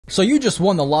So you just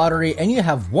won the lottery and you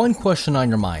have one question on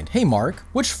your mind. Hey Mark,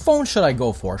 which phone should I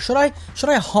go for? Should I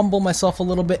humble myself a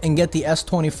little bit and get the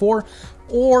S24?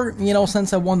 Or,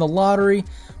 since I won the lottery,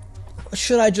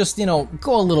 should I just,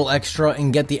 go a little extra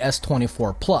and get the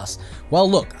S24 Plus?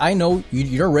 Well, look, I know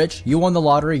you're rich, you won the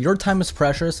lottery, your time is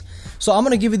precious, so I'm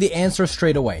going to give you the answer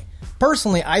straight away.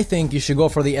 Personally, I think you should go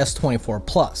for the S24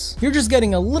 Plus. You're just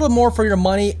getting a little more for your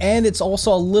money, and it's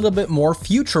also a little bit more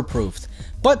future-proofed.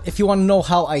 But if you want to know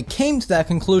how I came to that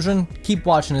conclusion, keep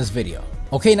watching this video.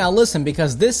 Okay, now listen,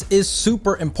 because this is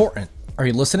super important. Are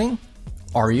you listening?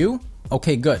 Are you?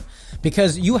 Okay, good.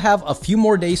 Because you have a few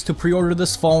more days to pre-order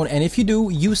this phone, and if you do,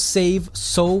 you save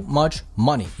so much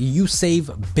money. You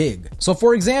save big. So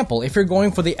for example, if you're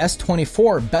going for the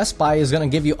S24, Best Buy is going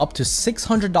to give you up to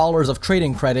 $600 of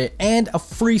trade-in credit and a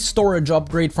free storage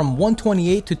upgrade from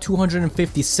 128 to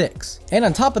 256. And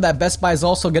on top of that, Best Buy is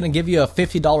also going to give you a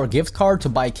 $50 gift card to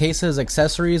buy cases,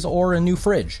 accessories, or a new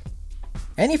fridge.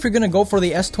 And if you're going to go for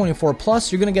the S24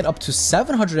 Plus, you're going to get up to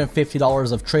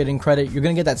 $750 of trade-in credit. You're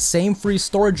going to get that same free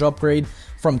storage upgrade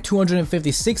from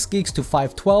 256 gigs to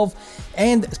 512.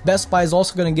 And Best Buy is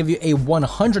also going to give you a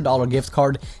 $100 gift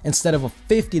card instead of a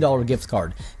 $50 gift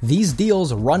card. These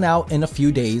deals run out in a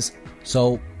few days,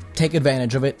 so take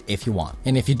advantage of it if you want.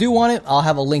 And if you do want it, I'll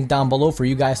have a link down below for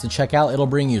you guys to check out. It'll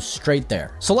bring you straight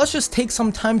there. So let's just take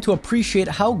some time to appreciate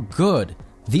how good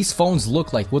these phones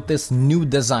look like with this new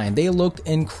design. They look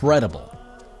incredible.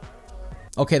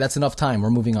 Okay, that's enough time, we're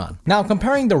moving on. Now,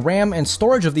 comparing the RAM and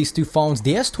storage of these two phones,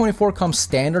 the S24 comes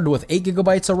standard with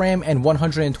 8GB of RAM and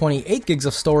 128 gigs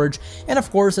of storage, and of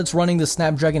course it's running the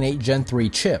Snapdragon 8 Gen 3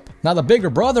 chip. Now the bigger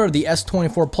brother, the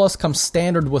S24 Plus, comes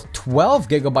standard with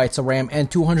 12GB of RAM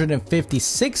and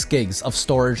 256 gigs of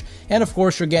storage, and of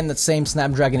course you're getting that same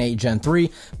Snapdragon 8 Gen 3,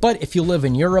 but if you live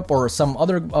in Europe or some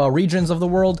other regions of the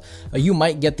world, you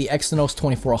might get the Exynos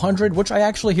 2400, which I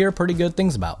actually hear pretty good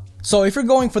things about. So if you're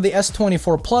going for the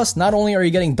S24 Plus, not only are you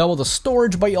getting double the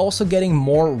storage, but you're also getting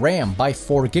more RAM, by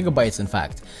 4GB in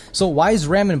fact. So why is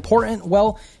RAM important?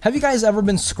 Well, have you guys ever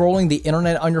been scrolling the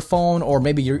internet on your phone, or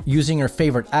maybe you're using your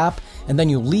favorite app, and then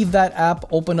you leave that app,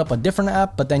 open up a different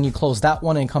app, but then you close that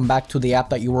one and come back to the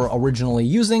app that you were originally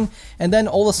using, and then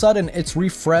all of a sudden it's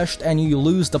refreshed and you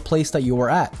lose the place that you were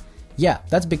at? Yeah,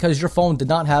 that's because your phone did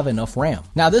not have enough RAM.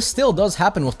 Now this still does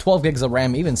happen with 12 gigs of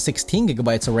RAM, even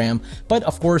 16GB of RAM, but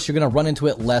of course you're going to run into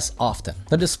it less often.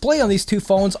 The display on these two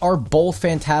phones are both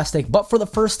fantastic, but for the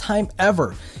first time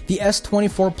ever, the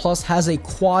S24 Plus has a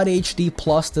Quad HD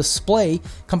Plus display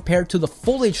compared to the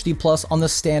Full HD Plus on the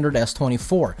standard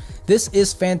S24. This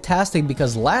is fantastic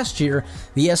because last year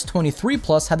the S23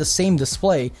 Plus had the same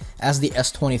display as the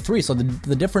S23, so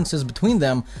the differences between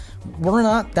them were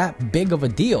not that big of a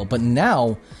deal, but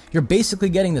now you're basically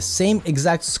getting the same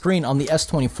exact screen on the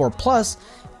S24 Plus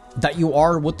that you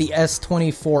are with the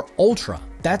S24 Ultra.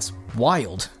 That's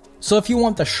wild. So if you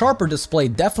want the sharper display,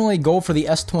 definitely go for the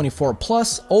S24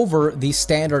 Plus over the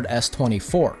standard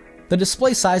S24. The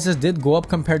display sizes did go up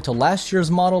compared to last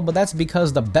year's model, but that's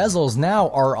because the bezels now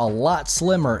are a lot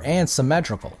slimmer and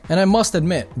symmetrical. And I must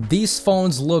admit, these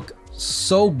phones look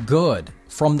so good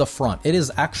from the front. It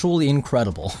is actually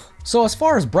incredible. So as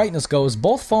far as brightness goes,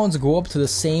 both phones go up to the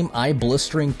same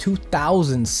eye-blistering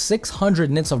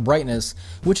 2600 nits of brightness,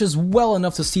 which is well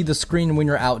enough to see the screen when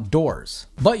you're outdoors.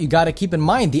 But you gotta keep in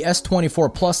mind, the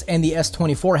S24 Plus and the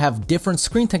S24 have different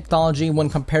screen technology when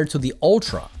compared to the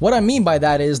Ultra. What I mean by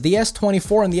that is, the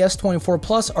S24 and the S24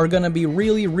 Plus are gonna be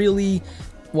really,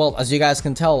 well, as you guys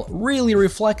can tell, really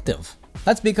reflective.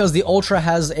 That's because the Ultra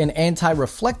has an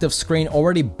anti-reflective screen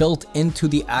already built into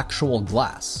the actual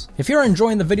glass. If you're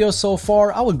enjoying the video so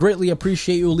far, I would greatly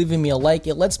appreciate you leaving me a like.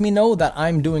 It lets me know that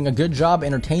I'm doing a good job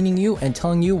entertaining you and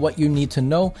telling you what you need to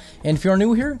know. And if you're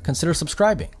new here, consider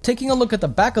subscribing. Taking a look at the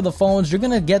back of the phones, you're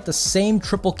gonna get the same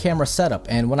triple camera setup.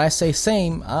 And when I say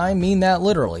same, I mean that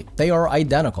literally. They are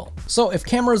identical. So if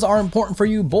cameras are important for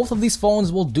you, both of these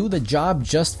phones will do the job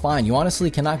just fine. You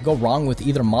honestly cannot go wrong with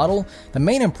either model. The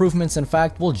main improvements, in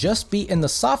fact, will just be in the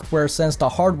software, since the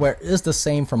hardware is the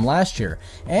same from last year.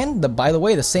 And by the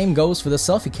way, the same goes for the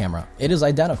selfie camera. It is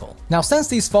identical. Now, since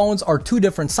these phones are two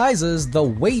different sizes, the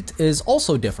weight is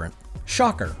also different.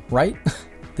 Shocker, right?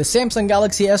 The Samsung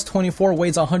Galaxy S24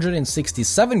 weighs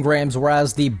 167 grams,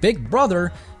 whereas the big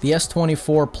brother, the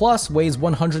S24 Plus, weighs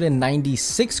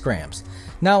 196 grams.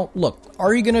 Now, look,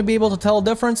 are you going to be able to tell a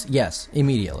difference? Yes,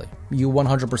 immediately. You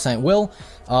 100% will.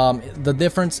 The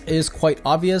difference is quite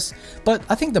obvious, but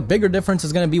I think the bigger difference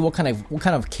is going to be what kind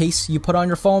of case you put on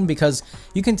your phone, because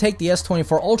you can take the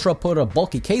S24 Ultra, put a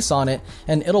bulky case on it,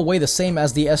 and it'll weigh the same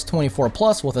as the S24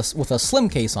 Plus with a slim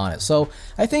case on it. So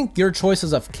I think your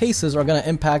choices of cases are going to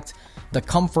impact the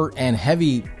comfort and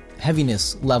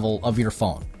heaviness level of your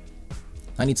phone.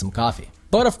 I need some coffee.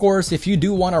 But of course, if you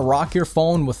do want to rock your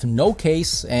phone with no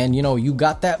case and you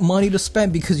got that money to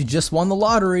spend because you just won the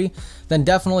lottery, then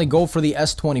definitely go for the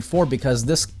S24, because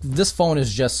this phone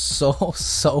is just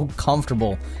so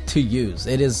comfortable to use.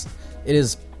 It is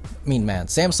I mean, man,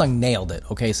 Samsung nailed it.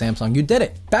 Okay, Samsung, you did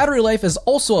it. Battery life is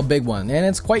also a big one, and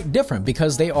it's quite different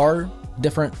because they are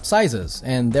different sizes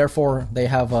and therefore they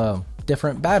have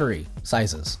different battery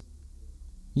sizes.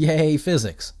 Yay,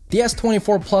 physics. The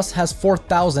S24 Plus has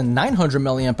 4,900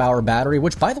 mAh battery,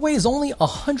 which by the way is only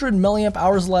 100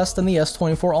 mAh less than the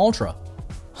S24 Ultra.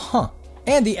 Huh.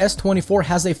 And the S24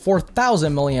 has a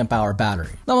 4,000 mAh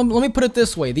battery. Now let me put it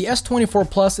this way, the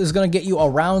S24 Plus is going to get you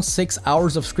around 6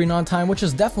 hours of screen on time, which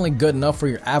is definitely good enough for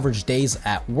your average days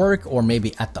at work or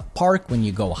maybe at the park when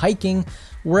you go hiking.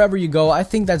 Wherever you go, I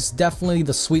think that's definitely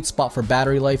the sweet spot for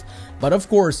battery life. But of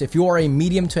course, if you are a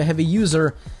medium to heavy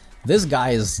user, this guy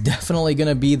is definitely going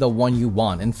to be the one you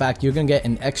want. In fact, you're going to get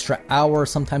an extra hour,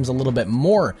 sometimes a little bit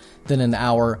more than an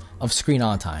hour of screen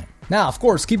on time. Now, of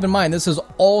course, keep in mind, this is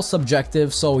all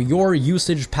subjective, so your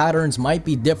usage patterns might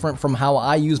be different from how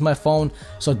I use my phone,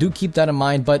 so do keep that in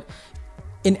mind. But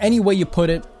in any way you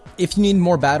put it, if you need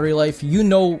more battery life, you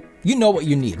know what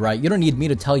you need, right? You don't need me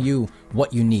to tell you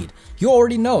what you need. You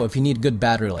already know if you need good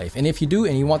battery life. And if you do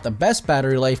and you want the best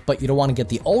battery life, but you don't want to get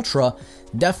the Ultra,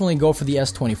 definitely go for the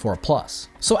S24 Plus.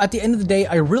 So at the end of the day,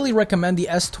 I really recommend the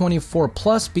S24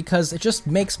 Plus because it just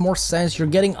makes more sense. You're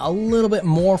getting a little bit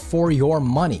more for your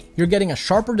money. You're getting a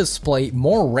sharper display,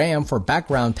 more RAM for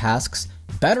background tasks,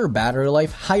 better battery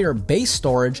life, higher base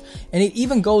storage, and it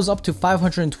even goes up to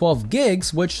 512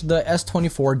 gigs, which the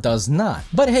S24 does not.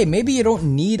 But hey, maybe you don't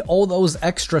need all those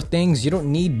extra things. You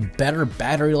don't need better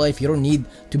battery life. You don't need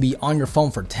to be on your phone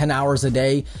for 10 hours a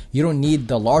day. You don't need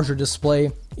the larger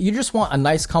display. You just want a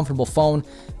nice, comfortable phone,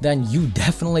 then you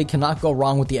definitely cannot go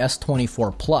wrong with the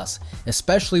S24 Plus,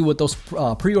 especially with those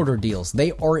pre-order deals.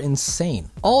 They are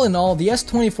insane. All in all, the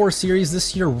S24 series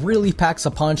this year really packs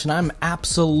a punch, and I'm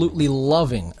absolutely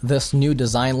loving this new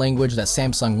design language that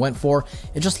Samsung went for.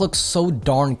 It just looks so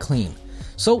darn clean.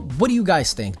 So what do you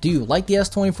guys think? Do you like the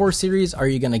S24 series? Are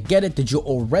you gonna get it? Did you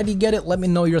already get it? Let me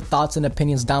know your thoughts and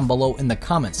opinions down below in the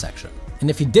comment section. And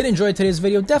if you did enjoy today's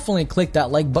video, definitely click that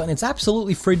like button. It's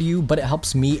absolutely free to you, but it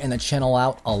helps me and the channel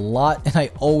out a lot, and I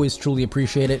always truly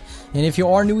appreciate it. And if you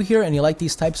are new here and you like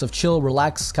these types of chill,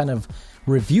 relaxed kind of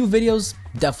review videos,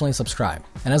 definitely subscribe.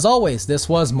 And as always, this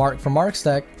was Mark from Mark's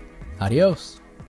Tech. Adios.